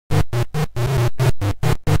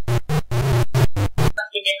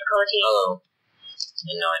Oh.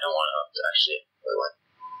 No, I don't want to actually. Wait, what?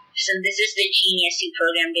 So this is the genius who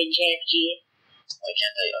programmed in JFG. Why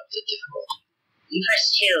can't I up the difficulty? You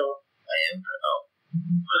press 2. I am. Oh.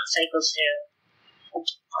 It cycles through.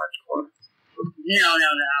 Hardcore. No.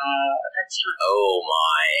 That's not. Oh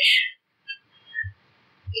my.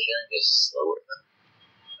 I feel like it's slower though.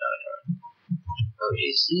 Oh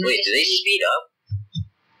jeez. Wait, do they speed up?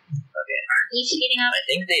 Okay. Are they speeding up? I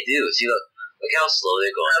think they do. See, look how slow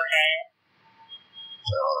they're going. Okay.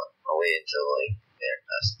 So I'll wait until like they're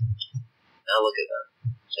past. Now look at them.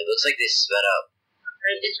 It looks like they sped up.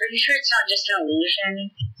 Are you sure it's not just an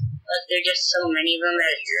illusion? Like there are just so many of them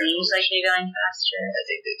that it seems like they're going faster. I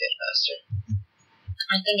think they get faster.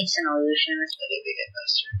 I think it's an illusion. I think they get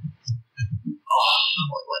faster. Oh,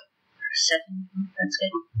 wait, what? 7. That's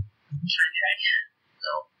good. Contract.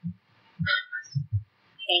 No.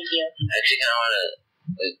 Thank you. I actually kind of want to.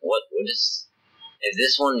 Like, what is? If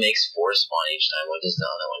this one makes 4 spawn each time, what does the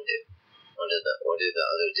other one do? What do the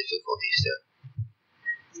other difficulties do?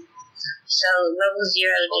 So level 0.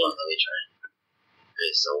 Hold on, let me try.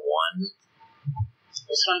 Okay, so 1.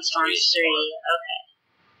 This one spawns 3. Okay.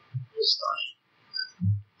 This fine.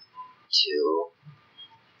 2.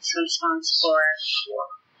 This one spawns 4. 4.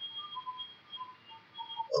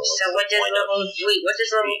 Oh, so what does level? Wait, what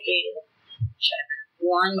does level 3 do? Check. 1, 2,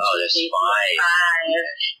 3, 4, 5.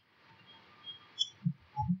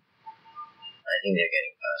 I think they're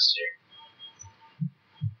getting faster.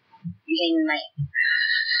 They might.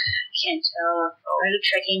 I can't tell. Oh. Are you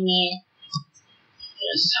tricking me?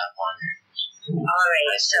 Just have 1.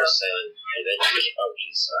 Alright, so. 7. Eventually. Oh,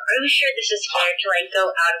 jeez. Are we sure this is fair to like go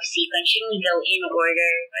out of sequence? Shouldn't we go in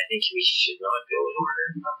order? I think we should not go in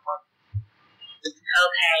order.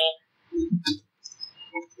 Okay.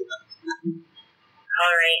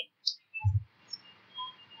 Alright.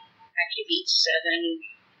 I could beat 7.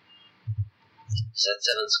 Is that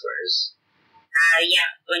 7 squares? Yeah,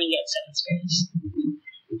 when you get 7 squares.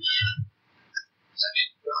 It's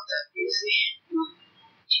actually not that easy.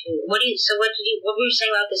 What were you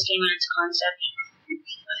saying about this game and its concept? I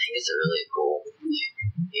think it's a really cool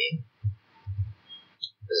game.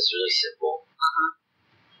 It's really simple.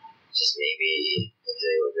 Just maybe if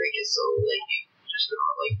they would make it so like you just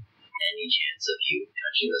not like any chance of you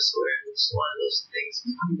touching the square. It's one of those things.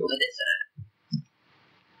 What is that?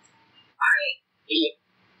 Alright.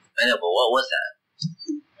 I know, but what was that?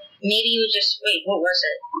 Maybe you just wait. What was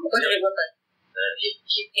it? What did it look like? If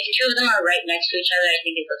 2 of them are right next to each other, I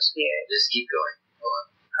think it looks weird. Just keep going. Hold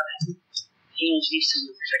on. Okay. You need to do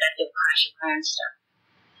some productive Clash of Clans stuff.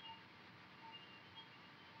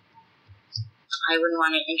 I wouldn't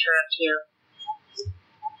want to interrupt you.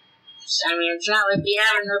 I mean, it's not like we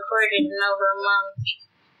haven't recorded in over a month.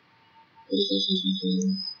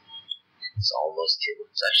 It's almost 2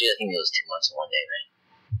 months. Actually, I think it was 2 months and 1 day, right?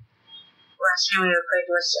 Last time we recorded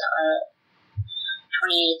was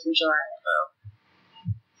 28th of July. Oh.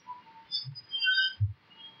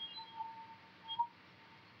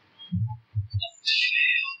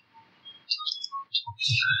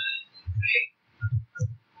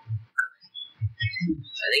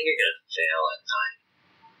 I think you're gonna fail at 9.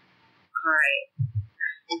 Alright.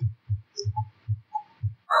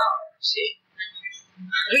 See?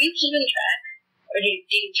 Were you keeping track? Or did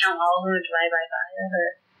you count all of them and divide by 5?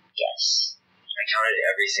 Or guess? I counted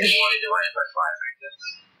every single one and divided by 5, I guess.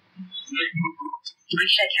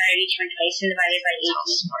 Actually, I counted each one twice and divided by 18. That's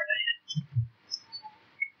how smart I am.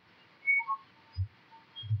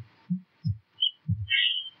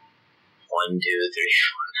 1, 2, 3, 4.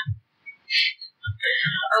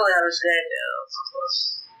 Oh, that was good. Yeah, that was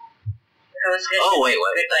close. That was good. Oh, wait,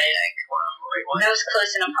 what the heck? Wow, wait, what? That was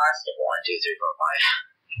close and a positive 1, 2, 3, 4,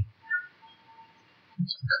 5.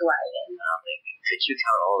 Colliding. I don't think. Could you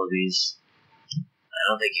count all of these? I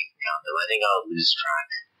don't think you can count them. I think I'll lose track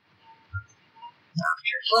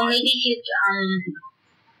after. Well, maybe you could,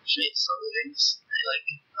 Shade some of the things. I like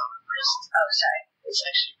not reversed. Oh, sorry. It's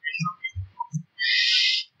actually pretty cool.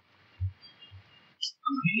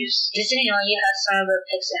 Doesn't it annoy you how some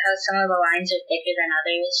of the lines are thicker than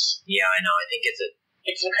others? Yeah, I know. I think it's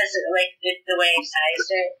because of, like, the way I've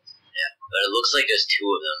sized it. Yeah, but it looks like there's 2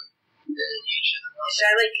 of them in each of them. Is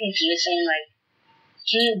that, like, confusing? Like,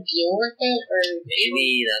 can you deal with it? Or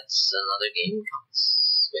maybe that's another game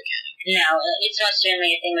mechanic. No, it's most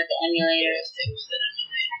certainly a thing with the emulator. Yeah, a thing with an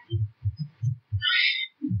emulator.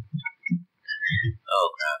 Oh,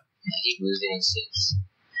 crap. I keep losing in 6.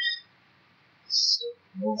 So...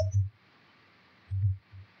 You're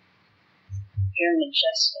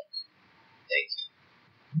majestic. Thank you.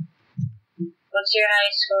 What's your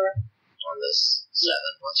highest score? On this 7,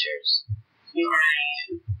 what's yours? 9.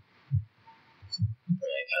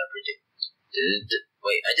 kind of predicted.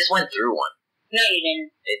 Wait, I just went through one. No, you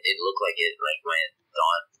didn't. It looked like it, like my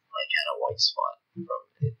thought, like had a white spot from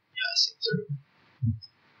it passing through.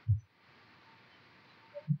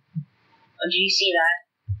 Oh, do you see that?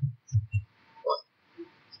 What?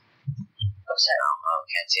 Oh, sorry. No,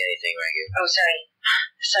 can't see anything right here. Oh, sorry.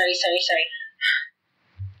 Sorry.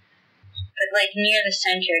 But like near the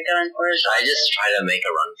center, going horizontal. I just try to make a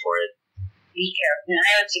run for it. Be careful. And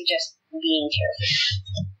I would suggest being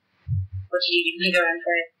careful. What did you do? Make a run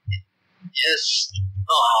for it? Yes.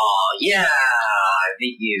 Oh, yeah, I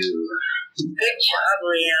beat you. Good job,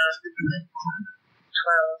 Leo.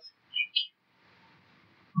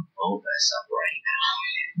 12. Oh, mess up right now.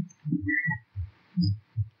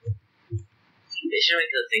 They should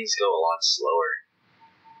make the things go a lot slower.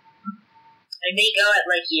 Like they go at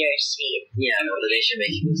like your speed. Yeah, no, but they should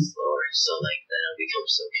make it go slower, so like then it'll become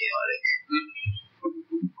so chaotic.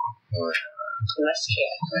 Less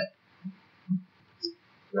chaotic.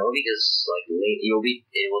 No, because like you'll be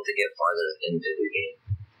able to get farther into the game.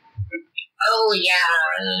 Oh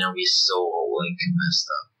yeah. And then it'll be so like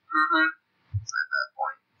messed up. At that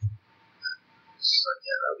point. So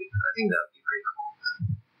yeah, I think that would be pretty cool.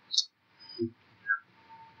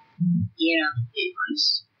 Yeah.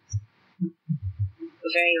 Nice.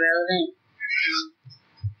 Very relevant.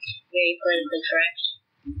 Very politically correct.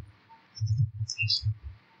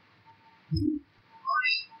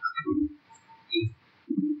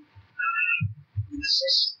 This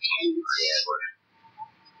is tense.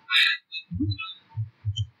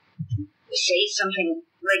 Say something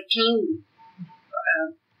like, can you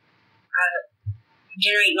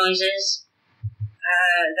generate noises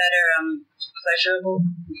that are pleasurable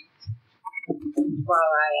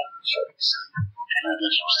while I focus on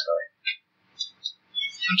addition score.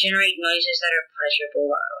 Generate noises that are pleasurable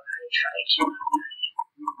while I try to.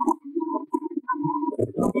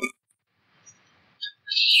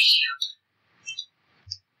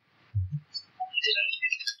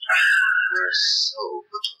 We're so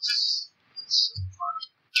close. It's so fun.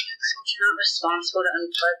 It's not responsible to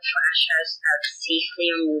unplug flash drives without safely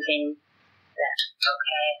removing them.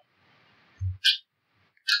 Okay.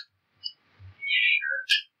 Sure.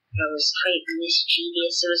 It was quite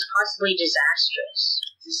mischievous. It was possibly disastrous.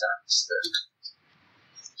 Do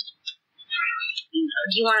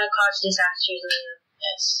you want to cause disasters, Leo?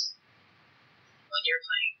 Yes. When you're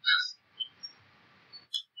playing.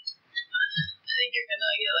 I think you're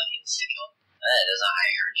gonna get like insta-killed. There's a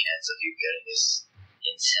higher chance of you getting this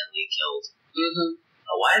instantly killed.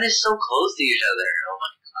 Oh, why are they so close to each other? Oh my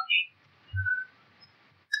gosh.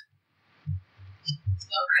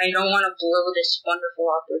 I don't want to blow this wonderful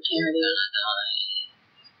opportunity.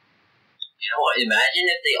 You know what? Imagine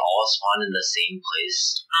if they all spawn in the same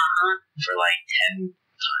place for like 10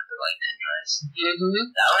 tries.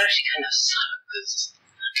 That would actually kind of suck. Because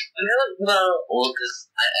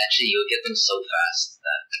actually you would get them so fast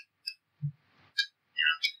that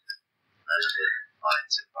none of the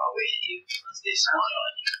lines would probably hit you unless they spawn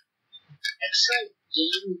on you. Excellent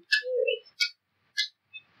game theory.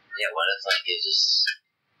 Yeah, what if like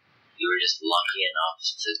you were just lucky enough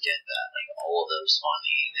to get that, like all of them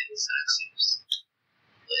spawning in the exact same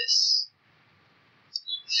place.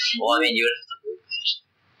 Well, I mean, you would have to move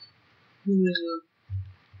eventually.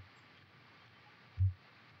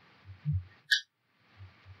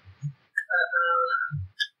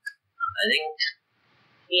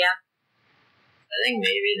 I think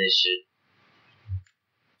maybe they should.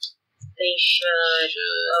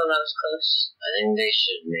 Oh, that was close. I think they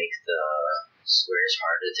should make the squares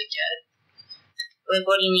harder to get. Like,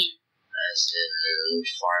 what do you mean? As in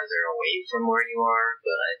farther away from where you are,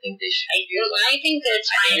 but I think they should. I think that's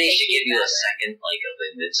fine. They should give you a second, like, of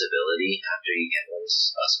invincibility after you get a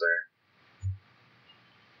square.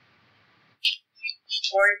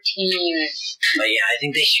 14. But yeah, I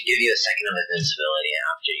think they should give you a second of invincibility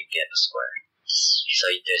after you get a square.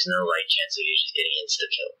 So there's no like chance of you just getting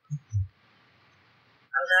insta-killed.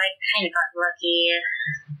 Although I kind of got lucky.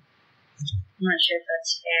 I'm not sure if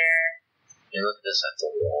that's fair. Yeah, look at this, I have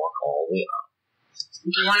to walk all the way up.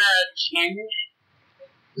 Do you want to end?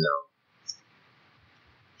 No.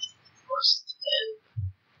 Must end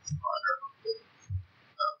honorably.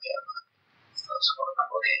 Okay, let's go.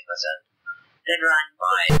 Okay, let's end. Good run.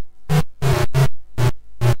 Bye.